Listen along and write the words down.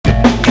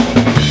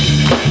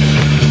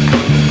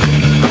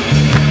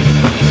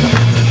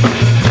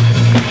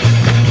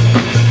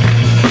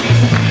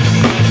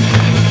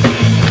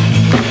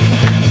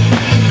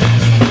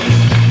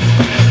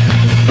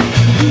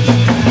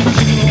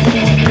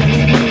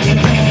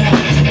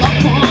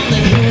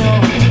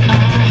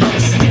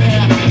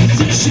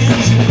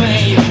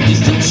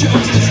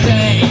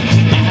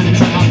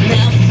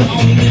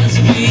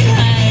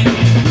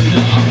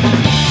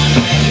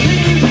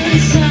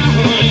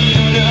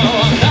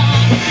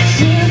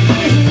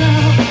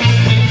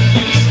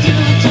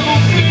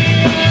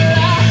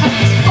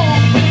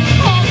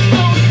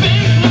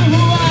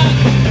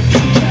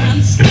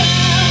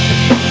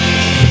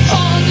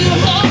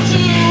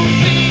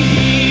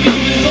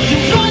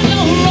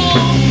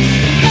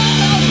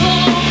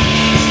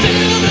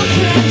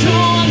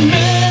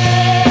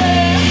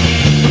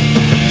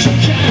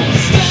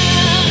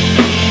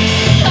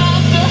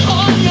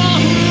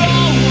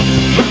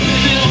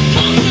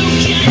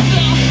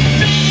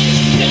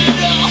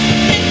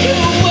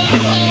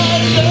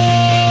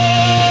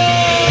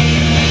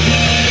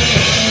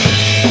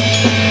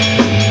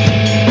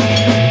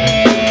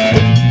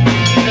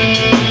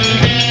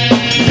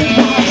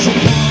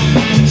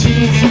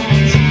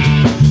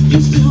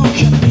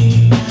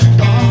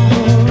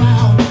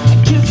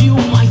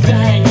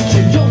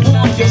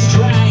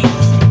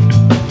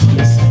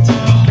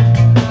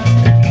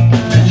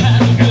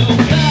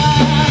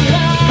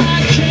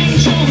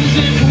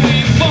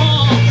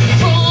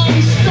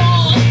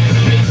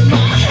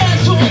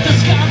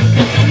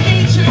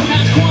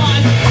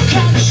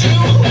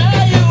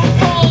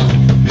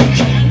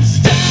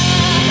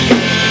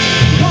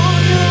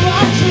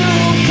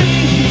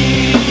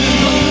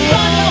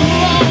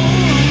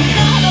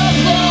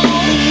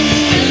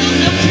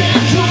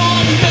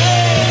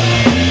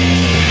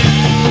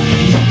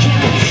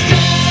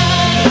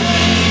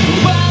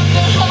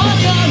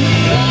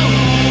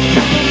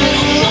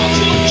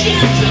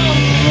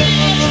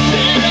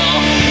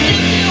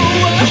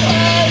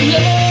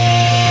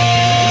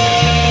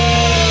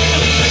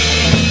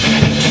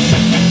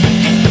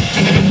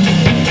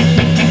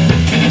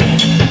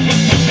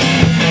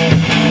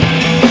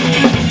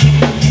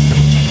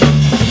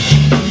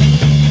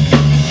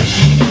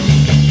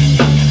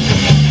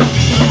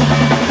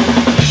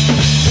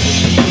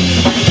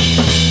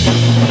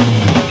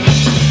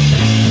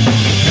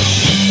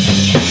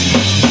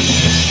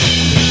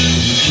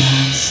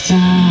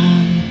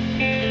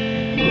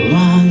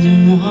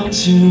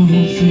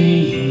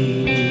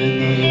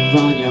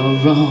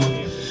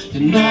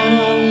and not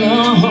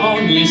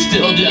alone. You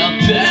still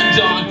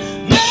depend on me.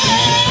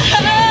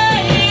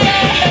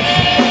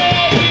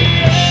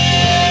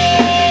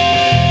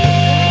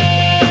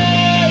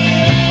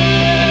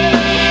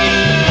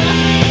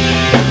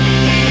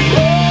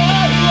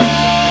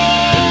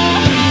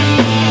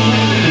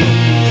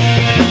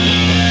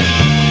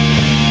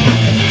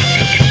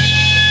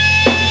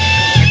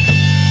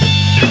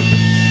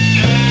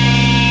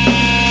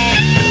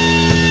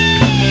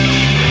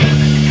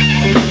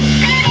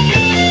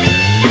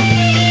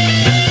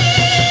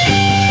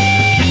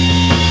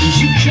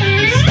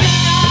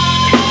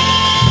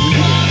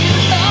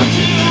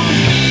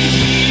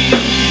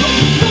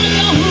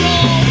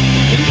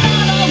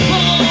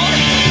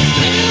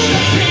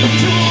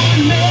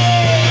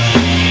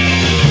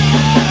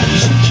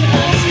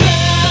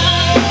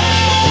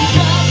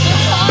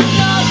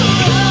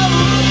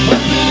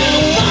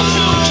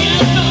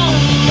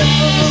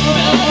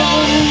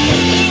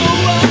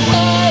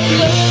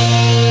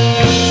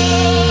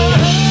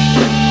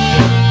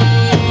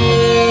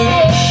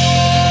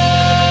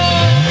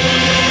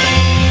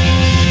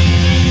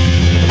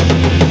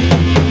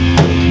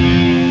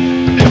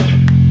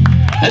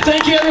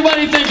 Thank you,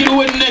 everybody. Thank you to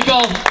Wood and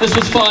Nickel. This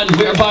was fun.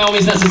 We are By All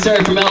Means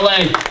Necessary from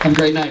LA. Have a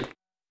great night.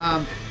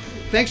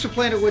 Thanks for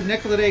playing at Wood and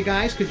Nickel today,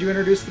 guys. Could you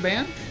introduce the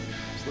band?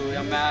 Absolutely.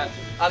 I'm Matt.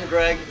 I'm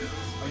Greg.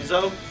 I'm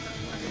Zoe.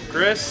 I'm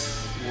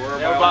Chris. We're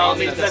By All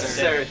Means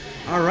Necessary.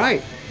 All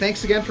right.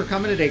 Thanks again for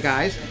coming today,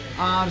 guys.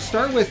 To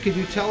start with, could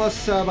you tell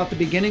us about the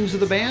beginnings of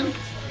the band?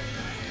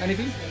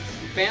 Anything?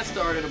 The band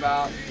started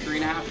about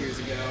 3.5 years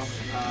ago.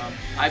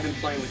 I've been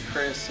playing with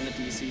Chris in the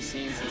DC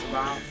scene since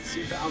about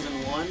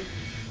 2001.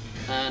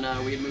 And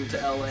we had moved to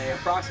LA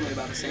approximately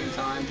about the same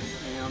time,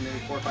 maybe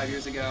 4 or 5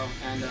 years ago.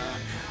 And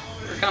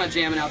we were kind of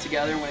jamming out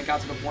together, and when it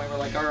got to the point where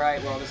like, all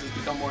right, well, this has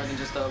become more than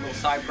just a little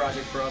side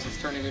project for us,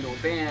 let's turn it into a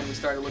band. We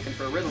started looking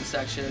for a rhythm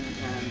section,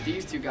 and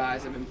these two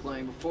guys have been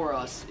playing before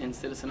us in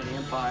Citizen of the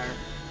Empire.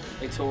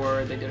 They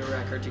toured, they did a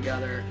record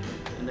together,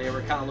 and they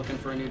were kind of looking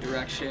for a new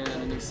direction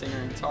and a new singer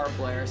and guitar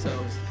player, so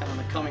it was kind of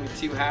the coming of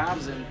two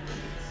halves, and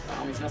By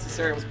All Means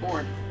Necessary was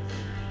born.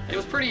 It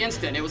was pretty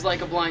instant. It was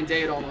like a blind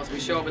date almost. We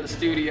show up at the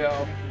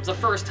studio. It was the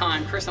first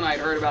time Chris and I had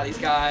heard about these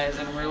guys,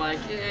 and we're like,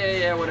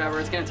 yeah,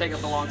 whatever. It's going to take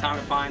us a long time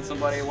to find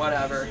somebody,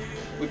 whatever.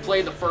 We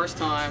played the first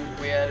time.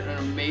 We had an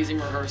amazing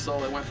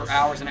rehearsal. It went for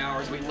hours and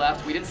hours. We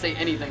left. We didn't say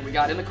anything. We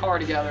got in the car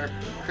together.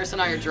 Chris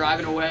and I are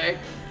driving away,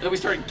 and then we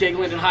started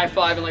giggling and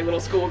high-fiving like little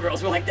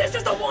schoolgirls. We're like, this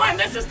is the one!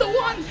 This is the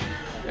one!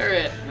 They're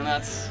it. And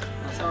that's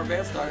how our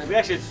band started. We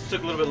actually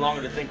took a little bit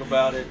longer to think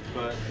about it,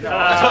 but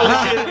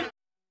no.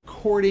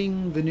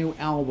 Recording the new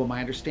album, I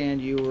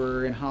understand you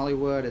were in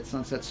Hollywood at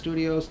Sunset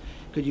Studios.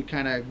 Could you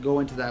kind of go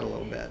into that a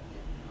little bit?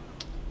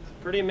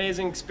 Pretty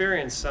amazing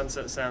experience,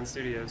 Sunset Sound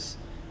Studios.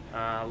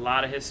 A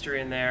lot of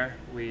history in there.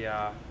 We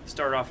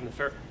started off in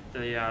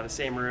the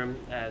same room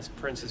as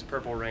Prince's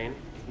Purple Rain,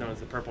 known as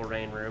the Purple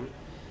Rain Room.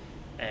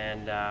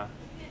 And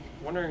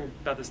wondering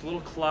about this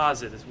little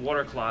closet, this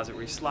water closet,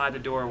 where you slide the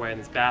doorway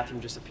and this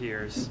bathroom just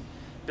appears.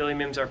 Billy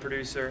Mims, our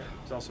producer,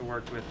 who's also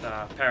worked with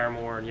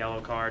Paramore and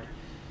Yellowcard,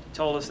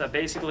 told us that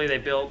basically they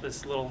built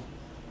this little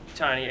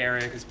tiny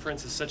area because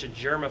Prince is such a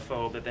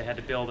germaphobe that they had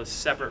to build a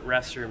separate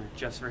restroom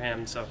just for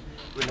him, so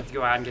he wouldn't have to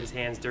go out and get his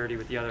hands dirty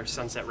with the other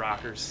Sunset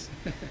rockers.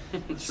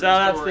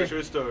 So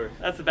True story.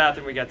 That's the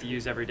bathroom we got to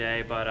use every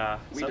day, but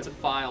We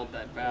defiled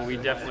that bathroom we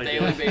definitely on a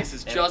daily did.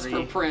 basis just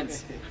for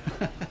Prince.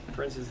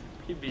 Prince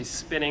he'd be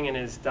spinning in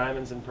his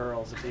diamonds and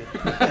pearls if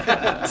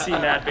he'd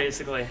seen that,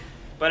 basically.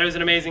 But it was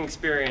an amazing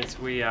experience.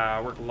 We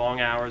worked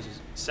long hours,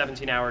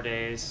 17-hour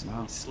days.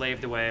 Wow. We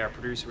slaved away. Our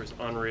producer was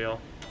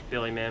unreal,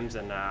 Billy Mims,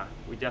 and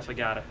we definitely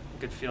got a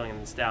good feeling of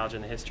nostalgia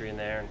and the history in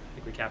there, and I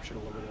think we captured a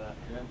little bit of that.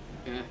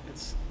 Yeah,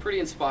 it's pretty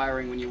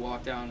inspiring when you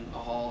walk down the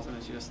halls and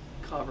it's just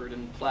covered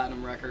in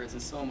platinum records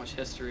and so much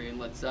history, and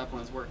Led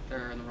Zeppelin's worked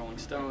there and the Rolling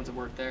Stones have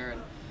worked there,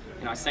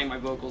 and I sang my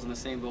vocals in the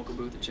same vocal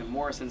booth that Jim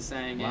Morrison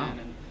sang in,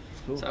 and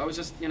cool. So I was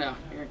just, you're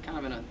kind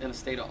of in a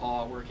state of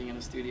awe working in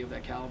a studio of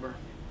that caliber.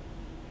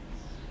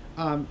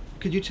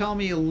 Could you tell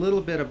me a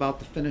little bit about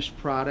the finished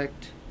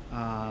product,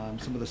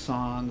 some of the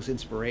songs,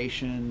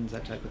 inspirations,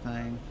 that type of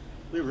thing?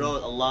 We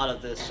wrote a lot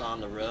of this on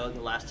the road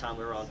the last time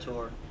we were on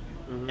tour.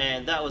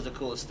 And that was the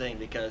coolest thing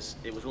because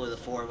it was really the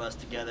four of us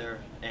together,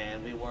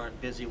 and we weren't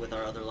busy with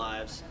our other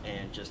lives,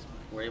 and just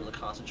were able to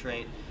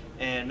concentrate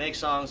and make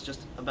songs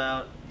just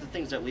about the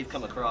things that we've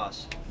come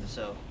across.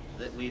 So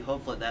that we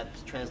hopefully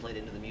that's translated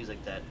into the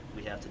music that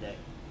we have today.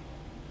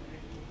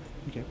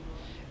 Okay.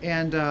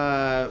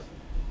 And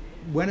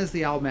when is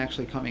the album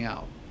actually coming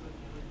out?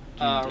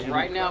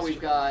 Right now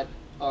we've got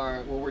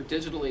we're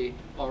digitally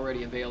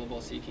already available,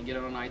 so you can get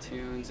it on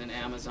iTunes and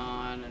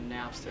Amazon and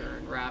Napster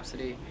and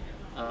Rhapsody.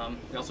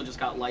 We also just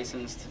got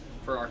licensed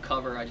for our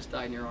cover, I Just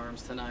Died in Your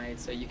Arms Tonight,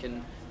 so you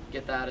can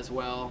get that as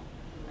well.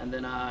 And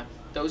then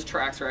those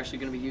tracks are actually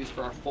going to be used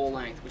for our full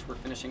length, which we're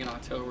finishing in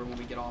October when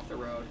we get off the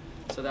road.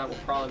 So that will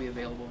probably be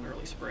available in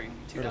early spring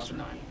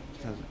 2009.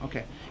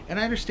 Okay. And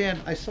I understand,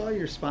 I saw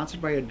you're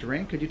sponsored by a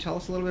drink. Could you tell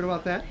us a little bit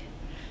about that?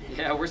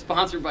 Yeah, we're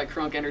sponsored by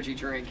Crunk Energy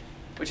Drink.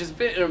 which has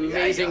been an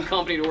amazing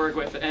company to work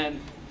with, and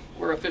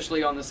we're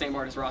officially on the same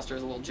artist roster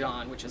as Lil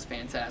Jon, which is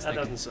fantastic.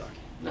 That doesn't suck.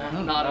 No,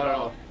 not at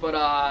all.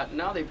 But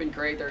no, they've been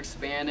great. They're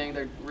expanding.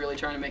 They're really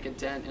trying to make a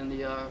dent in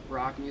the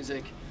rock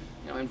music,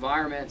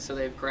 environment. So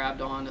they've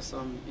grabbed on to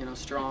some,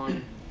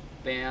 strong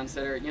bands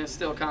that are,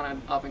 still kind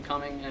of up and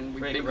coming, and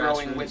we've been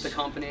growing with the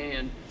company,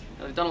 and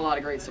they've done a lot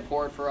of great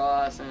support for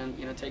us, and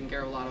taking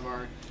care of a lot of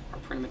our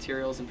print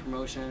materials and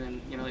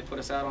promotion, and they put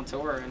us out on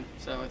tour, and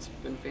so it's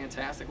been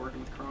fantastic working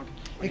with Crunk.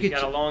 When you've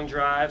got a long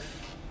drive,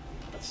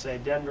 let's say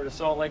Denver to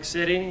Salt Lake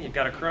City, you've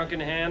got a Crunk in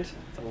hand,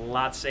 it's a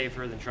lot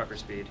safer than trucker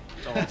speed.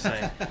 That's all I'm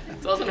saying.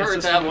 It doesn't It's hurt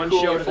just to have one a show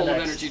cooler to the full of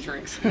next. energy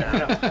drinks.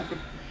 Yeah.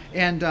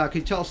 And could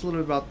you tell us a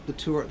little bit about the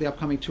tour, the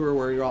upcoming tour,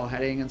 where you're all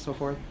heading and so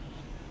forth?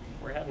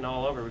 We're heading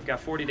all over. We've got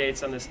 40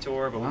 dates on this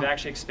tour, but we've Wow.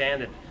 actually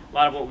expanded. A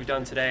lot of what we've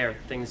done today are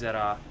things that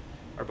our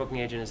booking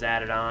agent has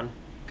added on,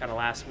 kind of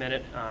last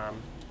minute.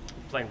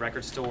 Playing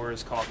record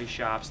stores, coffee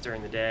shops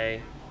during the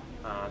day,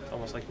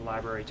 almost like the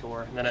library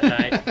tour. And then at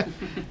night,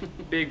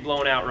 big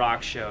blown out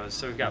rock shows.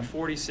 So we've got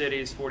 40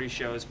 cities, 40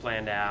 shows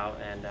planned out,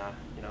 and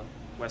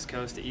West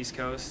Coast to East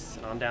Coast,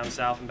 and on down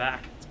south and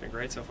back. It's been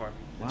great so far.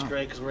 It's Wow.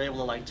 great because we're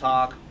able to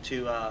talk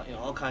to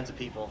all kinds of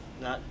people.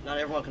 Not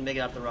everyone can make it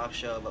out to the rock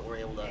show, but we're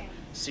able to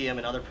see them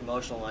in other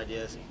promotional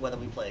ideas. Whether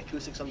we play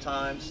acoustic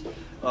sometimes,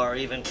 or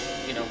even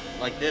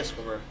like this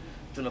where we're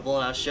doing a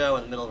blown out show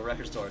in the middle of a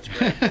record store. It's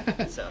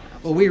great. So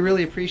Well, we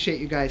really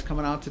appreciate you guys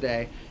coming out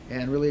today,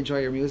 and really enjoy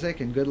your music,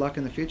 and good luck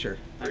in the future.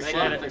 Thanks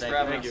Appreciate it. for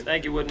having us.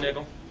 Thank you, Wood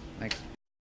Nickel. Thanks.